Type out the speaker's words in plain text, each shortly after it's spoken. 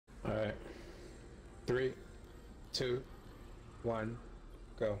3, 2, 1,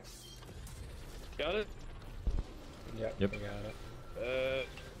 go. Got it? Yep, Yep. we got it.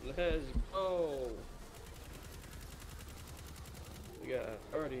 Let's go. We got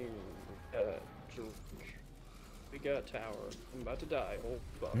Guardian. We got George. We got Tower. I'm about to die. Oh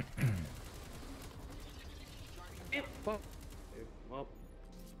fuck. Fuck. Well,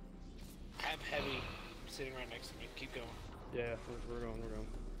 Have heavy sitting right next to me. Keep going. yeah, we're going.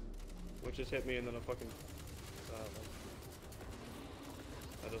 Which just hit me and then a fucking.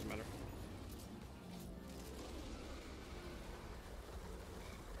 That doesn't matter.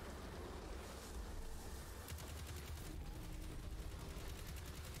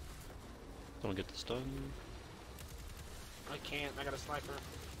 Don't get the stun. I can't. I got a sniper.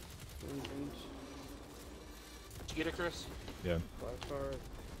 And Did you get it, Chris? Yeah. black card.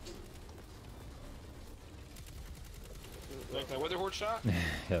 Like that weather horde shot? Yeah,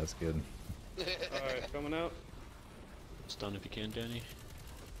 that's good. Alright, coming out. Stun if you can, Danny.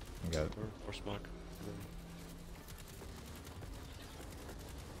 I got it. Or smoke.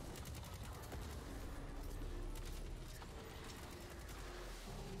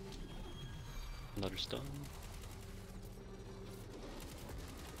 Another stun.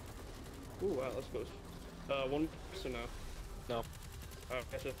 Ooh, wow, that's close. One person now. No.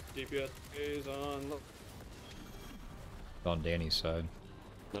 Alright, gotcha. DPS is on. Look. On Danny's side.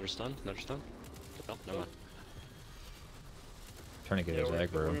 Another stun. Another stun. No, never mind. Trying to get his we're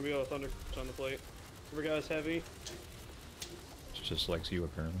aggro. gonna be able to thunder on the plate. Remember, guys, heavy. It's just like you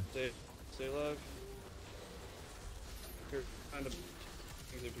apparently. Stay alive. Here, kind of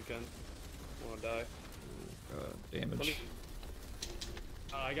things if you can. I wanna die. Damage.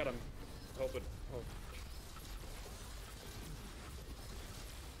 I got him. Hope it. Hope.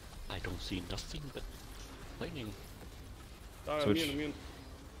 I don't see nothing but lightning. Alright, Switch. immune.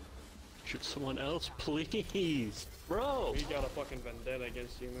 Shoot someone else, please, bro. We got a fucking vendetta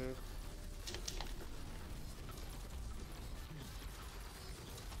against you, man.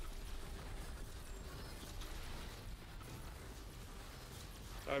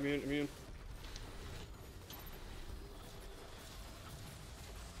 Alright, immune.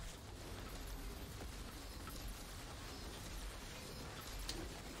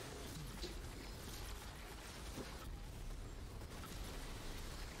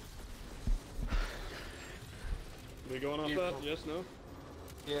 We going off that? Yes, no?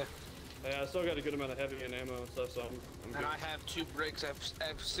 Yeah. Yeah, I still got a good amount of heavy and ammo and stuff, so I'm And good. I have 2 bricks. I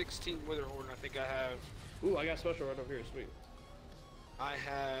have 16 wither horde, and I think I have. Ooh, I got special right over here, sweet. I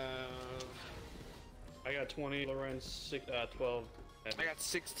have. I got 20, Lorenz, 12. Heavy. I got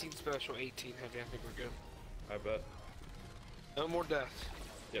 16 special, 18 heavy. I think we're good. I bet. No more death.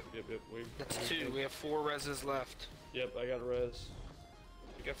 Yep. That's 2. We have 4 reses left. Yep, I got a res.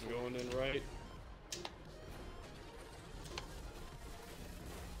 We got I'm going in right.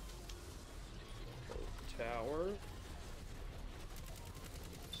 Tower.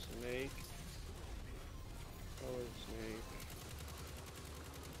 Snake. Tower, snake.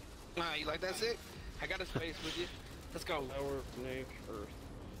 Ah, you like that, Sick? I got a space with you. Let's go. Tower, snake, earth.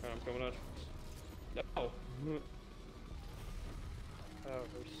 Alright, I'm coming out. No! Tower,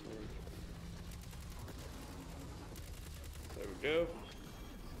 snake. There we go.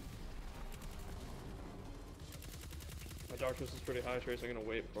 My darkness is pretty high, Trace. I'm gonna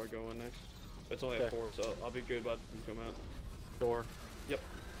wait before I go in next. It's only at 4, so I'll be good by the time you come out. Door. Yep.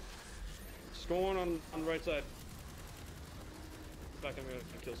 Scoring on the right side. In fact, I'm gonna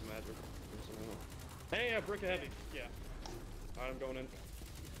kill some magic. Hey, a brick of heavy. Yeah. Alright, I'm going in.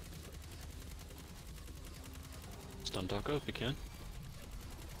 Stun Taco if you can.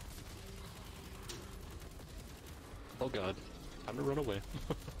 Oh god. Time to run away.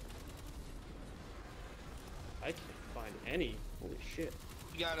 I can't find any. Holy shit.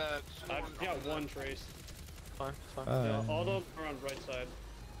 You got a. I've got one Trace. Fine. Yeah, all of them are on right side.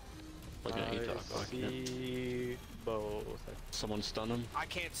 Looking at you, Taco. I can't. See both. Someone stun him. I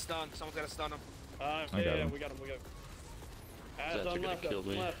can't stun. Someone's got to stun him. I got Yeah, him. we got him. Zeds Ads are on gonna left, kill ads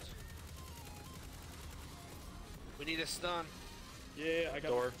me. left. We need a stun. Yeah, I got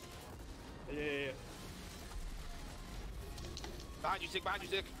Door. Yeah. Behind you, Sick. Behind you,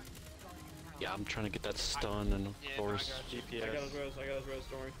 Sick. Yeah, I'm trying to get that stun, and of Yeah, course. I got you. GPS. I got his res,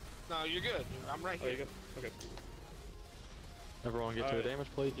 don't worry. No, you're good. I'm right Oh, you here. good? Okay. Everyone get to a Alright. damage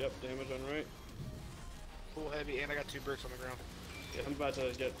plate. Yep, damage on right. Full heavy, and I got 2 bricks on the ground. Yeah, I'm about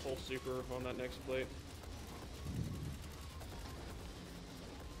to get full super on that next plate.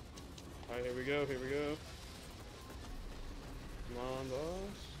 Alright, here we go. Come on,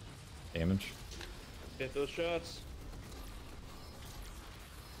 boss. Damage. Hit those shots.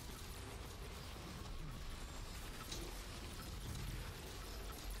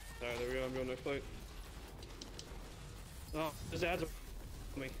 I'm going next fight. Oh, his ads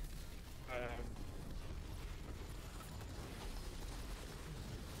are me.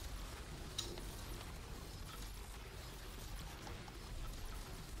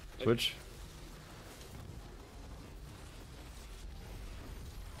 Switch.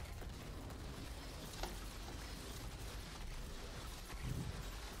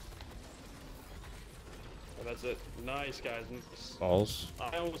 Oh, that's it. Nice, guys. Nice. Balls.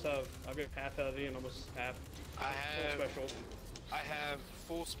 I've got half heavy and almost half I have full special. I have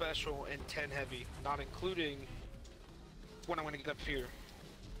full special and 10 heavy, not including when I'm gonna get up here.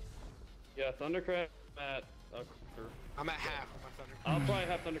 Yeah, Thundercraft at a quarter. I'm at half of my thunder. I'll probably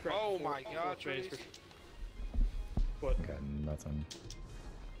have Thundercraft. Oh for- my god, for Trace. Trace. What? Got nothing.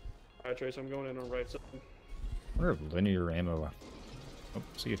 Alright, Trace, I'm going in on the right side. I wonder if linear ammo. Oh,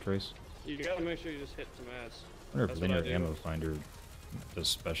 see you, Trace. You gotta make sure you just hit some ads. I wonder That's if what I linear do. ammo finder does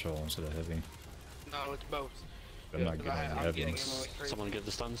special instead of heavy. No, it's both. I'm Yeah, not But getting I'm heavy. getting ammo like crazy. Someone get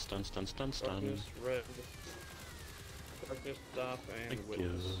the stun, stun, stun, stun, stun. Darkness, red. Darkness, stop, and Thank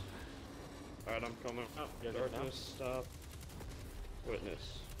witness. you. Alright, I'm coming out. You guys Darkness, stop.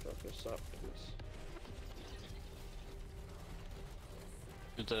 Witness. Darkness, stop, witness.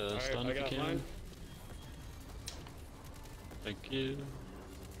 Get the Alright, stun I if you got can. mine. Thank you.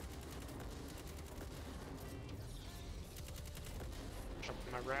 Jump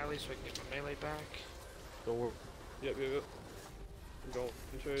in my rally so I can get my melee back. Door. Yep. Go.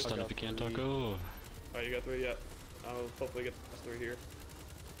 Trace. Stun if you can, Taco. Alright, you got 3 yet. I'll hopefully get the last 3 here.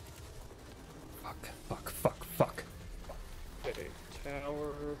 Fuck. Okay,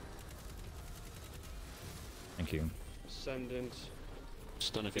 tower, Thank you. ascendant,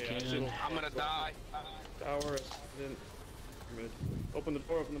 Stun if you Yeah, I see can. the- I'm gonna die. tower, ascendant, mid. Open the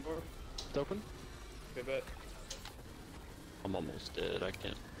door, It's open. Okay, bet. I'm almost dead. I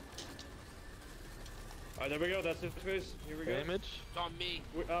can't. Alright, there we go, that's it, guys. Here we go. Damage. It's on me.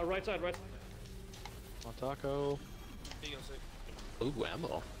 Right side, right side. On Taco. He goes it. Ooh,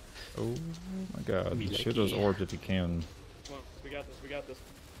 ammo. Oh my god. Me Shoot those lucky. orbs if you can. Come on, we got this. We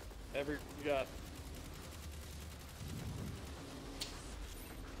got.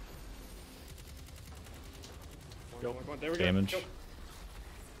 Go. Come on, there we go. Damage. Go.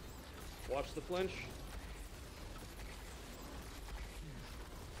 Watch the flinch.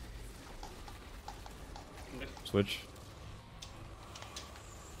 Switch.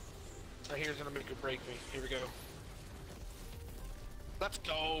 So here's gonna make or break me. Here we go. Let's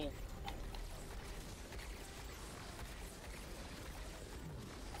go.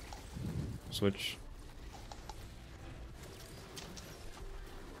 Switch.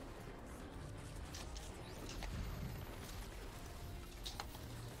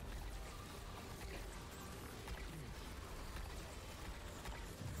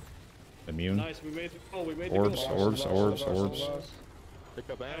 Immune. Nice, we made the goal. We made the Orbs, goal. orbs. Pick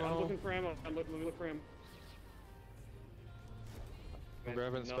up I'm ammo. looking for ammo. I'm looking for ammo. I'm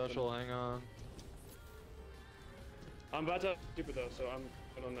grabbing Nothing. special. Hang on. I'm about to have super though, so I'm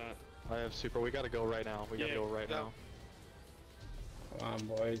good on that. I have super. We gotta go right now. We gotta Yeah, go right go. now. Come on,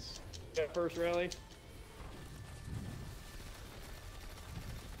 boys. Yeah, first rally.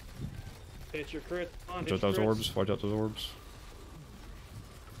 Hit your crit. On, Watch hit out your those crits. orbs. Watch out those orbs.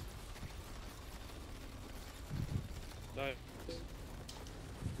 Nice.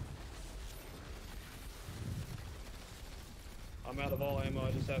 I'm out of all ammo.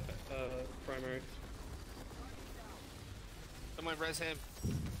 I just have primary. Someone res him.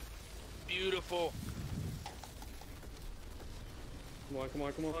 Beautiful. Come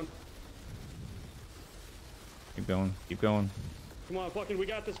on. Keep going. Keep going. Come on, fucking, we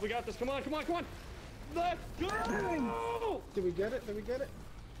got this. Come on. Let's go! Did we get it?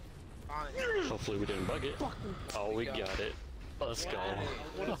 On it. Hopefully we didn't bug it. Oh, we got it. Let's go. I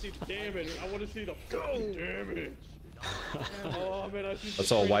want to see the damage. I want to see the fucking damage. Oh man, I see.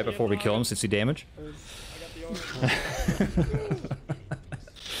 Let's all wipe before we kill him. 60 damage. I got the arm.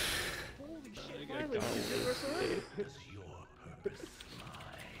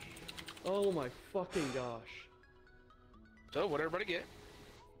 Oh my fucking gosh. So what everybody get?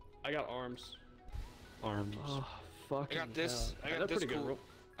 I got arms. Arms. Oh, I fucking got this. hell. I got That's this pretty cool. good.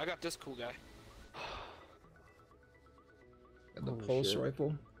 I got this cool guy. And the Holy pulse shit.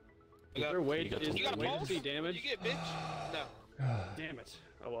 rifle. I Is got, there a way You got is the- you got a there a way to pulse? see damage? You get bitch? No. Damn it.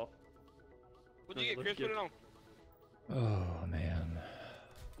 Oh well. What'd you get, Let's Chris? Put get- it on. Oh man.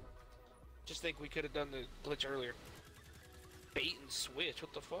 Just think we could have done the glitch earlier. Bait and switch.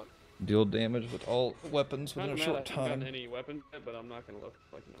 What the fuck? Deal damage with all weapons Not within a mad short I haven't gotten time. any weapon yet, but I'm not gonna look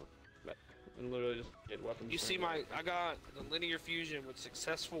like no. And literally just get weapons. You see I got the linear fusion with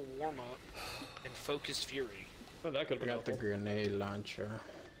successful warm up and focused fury. Oh, that could I have got the helpful. grenade launcher.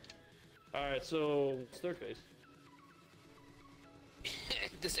 Alright, so it's third phase.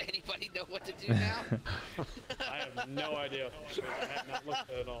 Does anybody know what to do now? I have no idea. I have not looked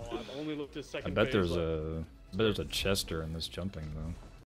at it all. I've only looked at I second bet phase. there's a chester in this jumping though.